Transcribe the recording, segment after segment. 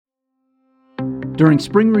During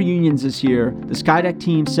spring reunions this year, the Skydeck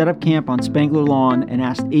team set up camp on Spangler Lawn and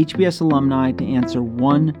asked HBS alumni to answer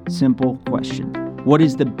one simple question. What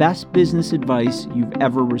is the best business advice you've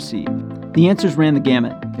ever received? The answers ran the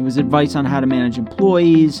gamut. It was advice on how to manage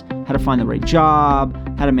employees, how to find the right job,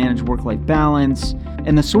 how to manage work-life balance,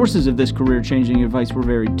 and the sources of this career-changing advice were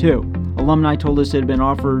varied too. Alumni told us it had been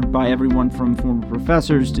offered by everyone from former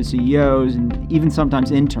professors to CEOs and even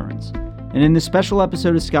sometimes interns. And in this special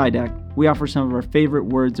episode of Skydeck, we offer some of our favorite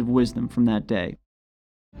words of wisdom from that day.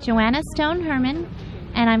 Joanna Stone Herman,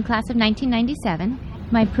 and I'm class of 1997.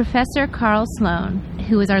 My professor, Carl Sloan,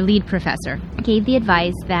 who was our lead professor, gave the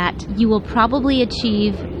advice that you will probably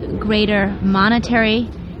achieve greater monetary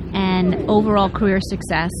and overall career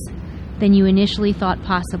success than you initially thought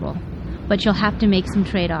possible. But you'll have to make some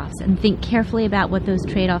trade-offs and think carefully about what those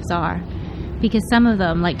trade-offs are, because some of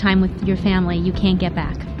them, like time with your family, you can't get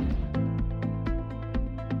back.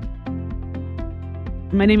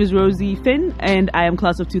 My name is Rosie Finn, and I am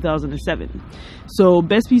class of 2007. So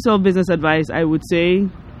best piece of business advice, I would say,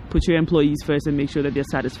 put your employees first and make sure that they're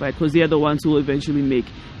satisfied, because they're the ones who will eventually make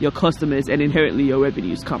your customers and inherently your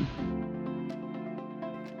revenues come.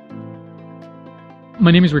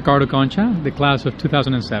 My name is Ricardo Concha, the class of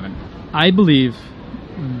 2007. I believe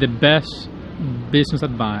the best business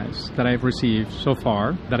advice that I've received so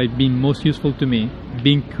far, that have been most useful to me,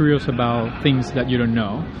 being curious about things that you don't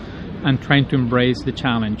know, and trying to embrace the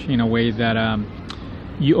challenge in a way that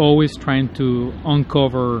you always trying to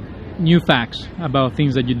uncover new facts about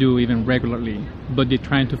things that you do even regularly, but you're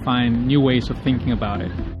trying to find new ways of thinking about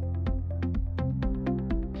it.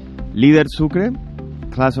 Líder Sucre,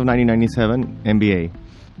 class of 1997, MBA.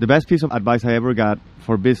 The best piece of advice I ever got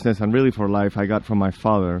for business and really for life I got from my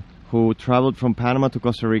father, who traveled from Panama to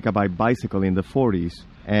Costa Rica by bicycle in the 40s.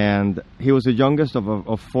 And he was the youngest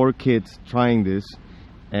of 4 kids trying this.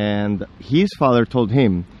 And his father told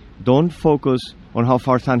him, don't focus on how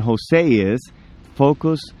far San Jose is,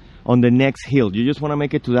 focus on the next hill. You just want to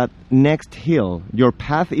make it to that next hill. Your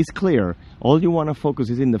path is clear. All you want to focus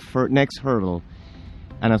is in the next hurdle.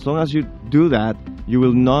 And as long as you do that, you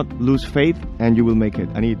will not lose faith and you will make it.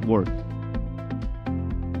 And it worked.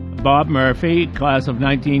 Bob Murphy, class of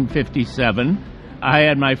 1957. I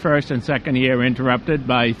had my first and second year interrupted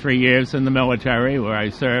by 3 years in the military, where I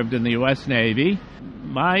served in the U.S. Navy.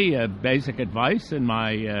 My basic advice in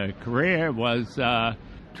my career was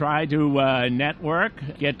try to network,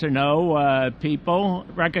 get to know people,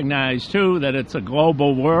 recognize, too, that it's a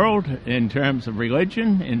global world in terms of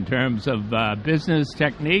religion, in terms of business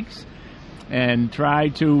techniques, and try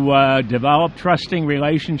to develop trusting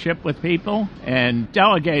relationship with people and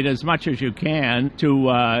delegate as much as you can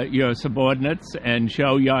to your subordinates and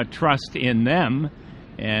show your trust in them,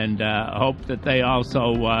 and hope that they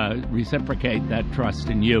also reciprocate that trust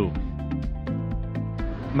in you.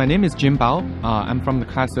 My name is Jim Bao. I'm from the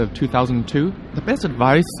class of 2002. The best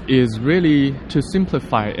advice is really to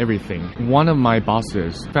simplify everything. One of my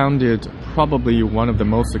bosses founded probably one of the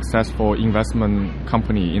most successful investment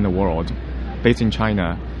company in the world, based in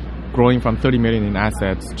China, growing from 30 million in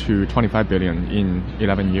assets to 25 billion in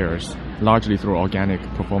 11 years, largely through organic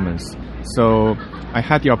performance. So I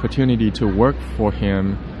had the opportunity to work for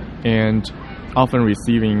him and often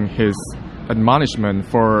receiving his admonishment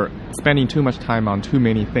for spending too much time on too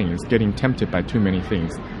many things, getting tempted by too many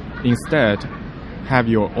things. Instead, have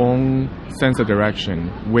your own sense of direction.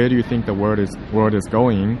 Where do you think the world is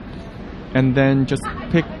going? And then just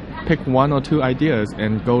pick 1 or 2 ideas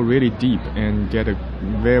and go really deep and get a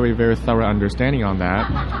very, very thorough understanding on that.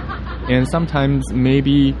 And sometimes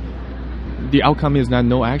maybe the outcome is not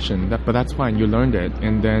no action, but that's fine. You learned it,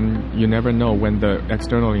 and then you never know when the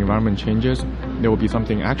external environment changes, there will be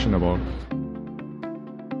something actionable.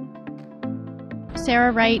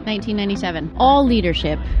 Sarah Wright, 1997. All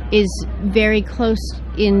leadership is very close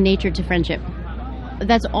in nature to friendship.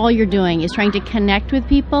 That's all you're doing, is trying to connect with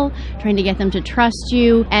people, trying to get them to trust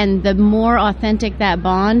you, and the more authentic that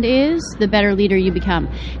bond is, the better leader you become.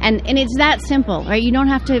 And it's that simple, right? You don't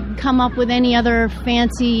have to come up with any other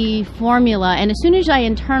fancy formula. And as soon as I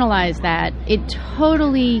internalized that, it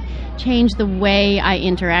totally changed the way I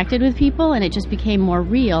interacted with people, and it just became more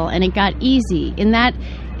real, and it got easy. In that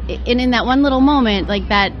one little moment, like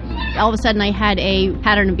that, all of a sudden I had a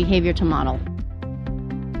pattern of behavior to model.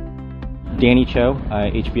 Danny Cho,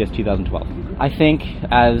 HBS 2012. I think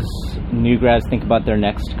as new grads think about their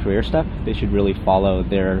next career step, they should really follow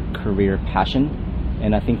their career passion.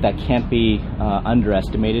 And I think that can't be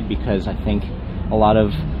underestimated, because I think a lot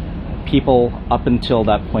of people up until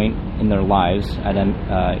that point in their lives at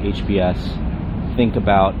HBS think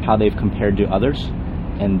about how they've compared to others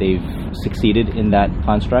and they've succeeded in that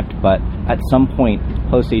construct. But at some point,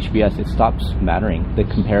 post-HBS, it stops mattering, the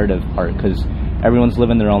comparative part, because everyone's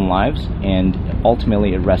living their own lives, and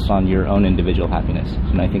ultimately it rests on your own individual happiness.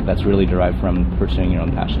 And I think that's really derived from pursuing your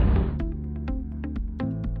own passion.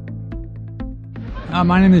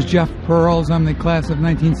 My name is Jeff Pearls. I'm the class of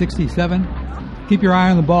 1967. Keep your eye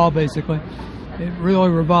on the ball, basically. It really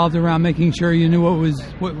revolved around making sure you knew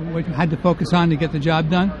what you had to focus on to get the job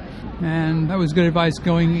done. And that was good advice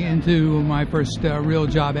going into my first real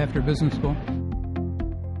job after business school.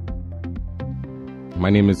 My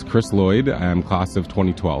name is Chris Lloyd. I'm class of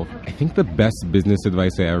 2012. I think the best business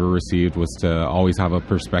advice I ever received was to always have a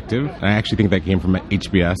perspective. And I actually think that came from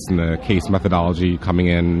HBS and the case methodology, coming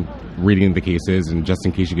in, reading the cases, and just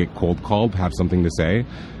in case you get cold called, have something to say.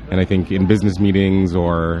 And I think in business meetings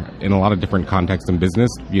or in a lot of different contexts in business,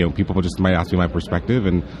 people just might ask me my perspective,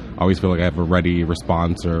 and I always feel like I have a ready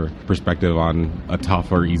response or perspective on a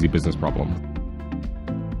tough or easy business problem.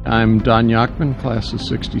 I'm Don Yachman, class of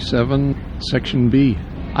 67, Section B.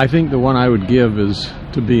 I think the one I would give is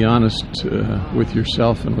to be honest with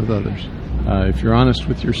yourself and with others. If you're honest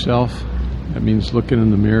with yourself, that means looking in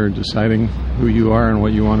the mirror, deciding who you are and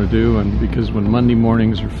what you want to do, and because when Monday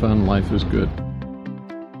mornings are fun, life is good.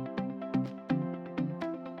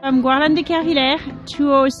 I'm Guaran de Carriler,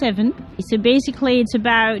 207. So basically it's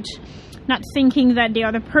about not thinking that the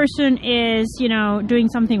other person is, doing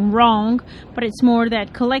something wrong, but it's more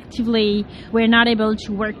that collectively we're not able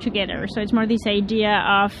to work together. So it's more this idea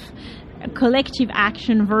of a collective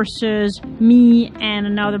action versus me and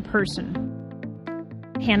another person.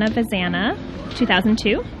 Hannah Vazana,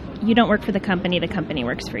 2002. You don't work for the company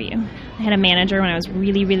works for you. I had a manager when I was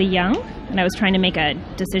really, really young, and I was trying to make a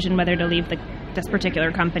decision whether to leave this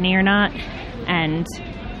particular company or not, and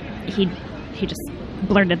he just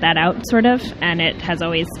blurted that out, sort of, and it has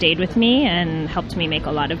always stayed with me and helped me make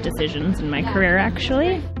a lot of decisions in my career,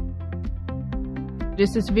 actually.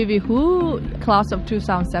 This is Vivi Hu, class of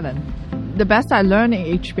 2007. The best I learned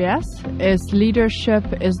in HBS is leadership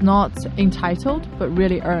is not entitled, but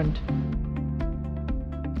really earned.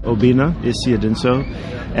 Obina Isi Adinso,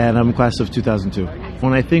 and I'm class of 2002.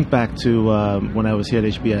 When I think back to when I was here at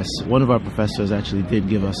HBS, one of our professors actually did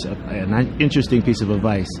give us an interesting piece of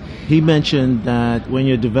advice. He mentioned that when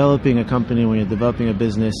you're developing a company, when you're developing a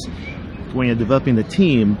business, when you're developing the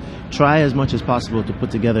team, try as much as possible to put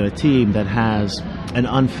together a team that has an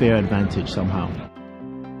unfair advantage somehow.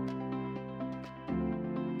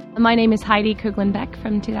 My name is Heidi Kuglin-Beck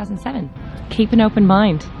from 2007. Keep an open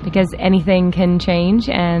mind, because anything can change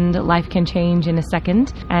and life can change in a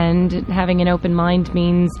second. And having an open mind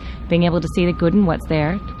means being able to see the good in what's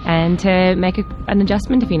there and to make an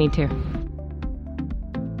adjustment if you need to.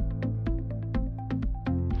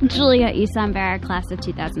 Julia Isambara, class of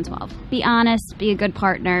 2012. Be honest, be a good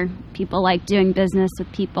partner. People like doing business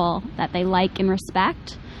with people that they like and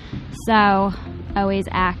respect. So always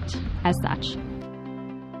act as such.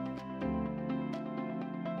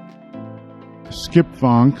 Skip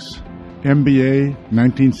Vonks, MBA,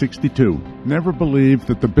 1962. Never believe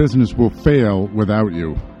that the business will fail without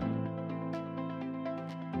you.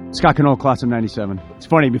 Scott Cannell, class of 97. It's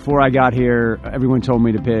funny, before I got here, everyone told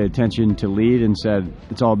me to pay attention to lead and said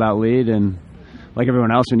it's all about lead. And like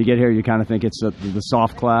everyone else, when you get here, you kind of think it's the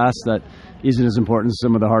soft class that isn't as important as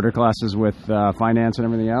some of the harder classes with finance and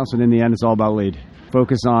everything else. And in the end, it's all about lead.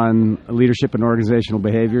 Focus on leadership and organizational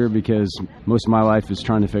behavior, because most of my life is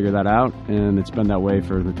trying to figure that out, and it's been that way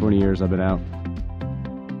for the 20 years I've been out.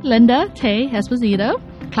 Linda Tay Esposito,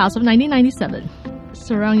 class of 1997.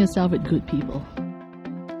 Surround yourself with good people.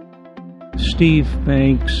 Steve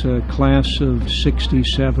Banks, class of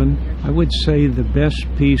 67. I would say the best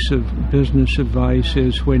piece of business advice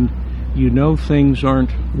is when you know things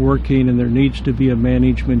aren't working and there needs to be a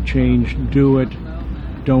management change, do it.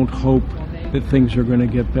 Don't hope that things are going to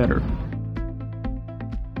get better.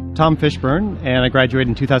 Tom Fishburne, and I graduated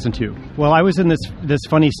in 2002. Well, I was in this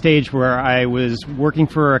funny stage where I was working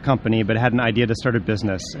for a company but had an idea to start a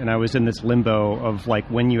business, and I was in this limbo of like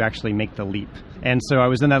when you actually make the leap. And so I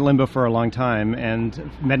was in that limbo for a long time and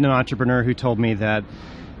met an entrepreneur who told me that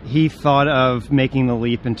he thought of making the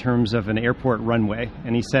leap in terms of an airport runway.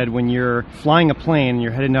 And he said when you're flying a plane and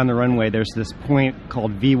you're heading down the runway, there's this point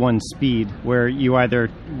called V1 speed where you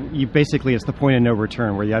basically it's the point of no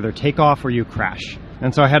return, where you either take off or you crash.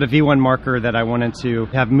 And so I had a V1 marker that I wanted to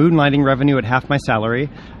have moonlighting revenue at half my salary.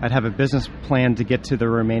 I'd have a business plan to get to the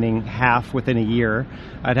remaining half within a year.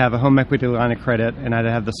 I'd have a home equity line of credit, and I'd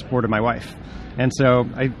have the support of my wife. And so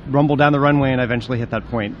I rumbled down the runway and I eventually hit that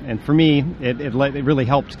point. And for me, it really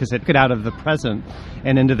helped because it took it out of the present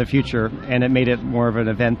and into the future. And it made it more of an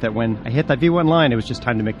event that when I hit that V1 line, it was just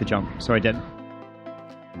time to make the jump. So I did.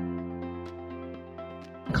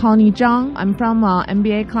 Connie Zhang. I'm from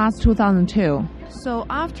MBA class 2002. So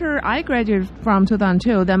after I graduated from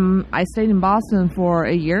 2002, then I stayed in Boston for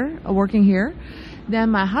a year working here.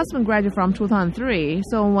 Then my husband graduated from 2003.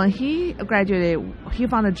 So when he graduated, he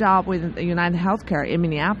found a job with United Healthcare in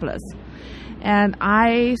Minneapolis. And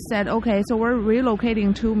I said, okay, so we're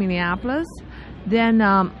relocating to Minneapolis. Then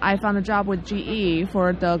I found a job with GE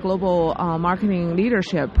for the Global Marketing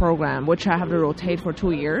Leadership Program, which I have to rotate for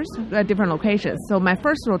 2 years at different locations. So my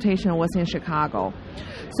first rotation was in Chicago.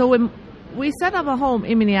 So when we set up a home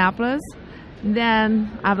in Minneapolis,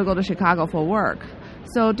 then I have to go to Chicago for work.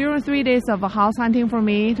 So during 3 days of house hunting for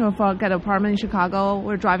me to get an apartment in Chicago,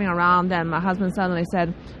 we're driving around, then my husband suddenly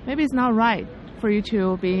said, maybe it's not right for you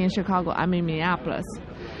to be in Chicago. I'm in Minneapolis.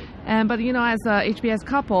 But, as a HBS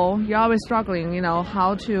couple, you're always struggling,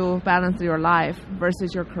 how to balance your life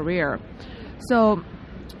versus your career. So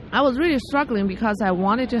I was really struggling because I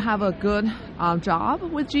wanted to have a good job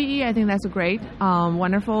with GE. I think that's a great,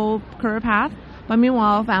 wonderful career path. But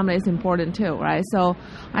meanwhile, family is important too, right? So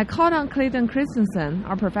I called on Clayton Christensen,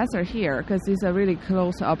 our professor here, because he's a really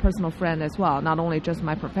close personal friend as well, not only just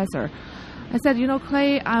my professor. I said,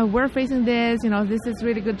 Clay, we're facing this, this is a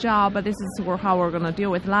really good job, but this is how we're going to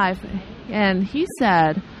deal with life. And he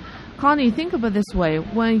said, Connie, think about it this way.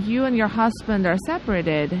 When you and your husband are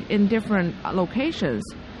separated in different locations,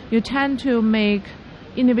 you tend to make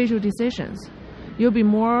individual decisions. You'll be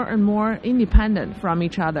more and more independent from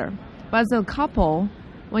each other. But as a couple,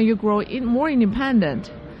 when you grow more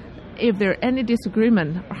independent, if there any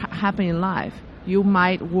disagreement happen in life, you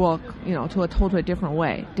might walk, to a totally different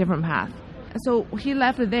way, different path. So he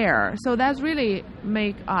left it there. So that's really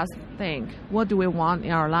make us think, what do we want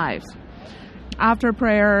in our lives? After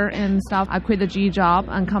prayer and stuff, I quit the GE job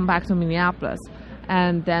and come back to Minneapolis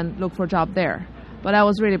and then look for a job there. But I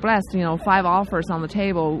was really blessed, 5 offers on the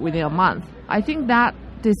table within a month. I think that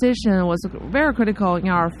decision was very critical in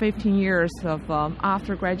our 15 years of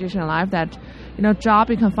after graduation life that, job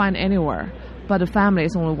you can find anywhere, but the family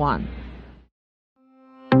is only one.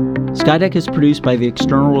 Skydeck is produced by the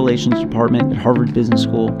External Relations Department at Harvard Business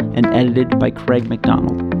School and edited by Craig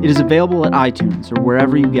McDonald. It is available at iTunes or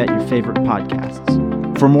wherever you get your favorite podcasts.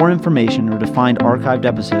 For more information or to find archived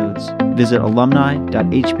episodes, visit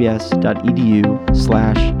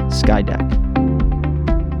alumni.hbs.edu/Skydeck.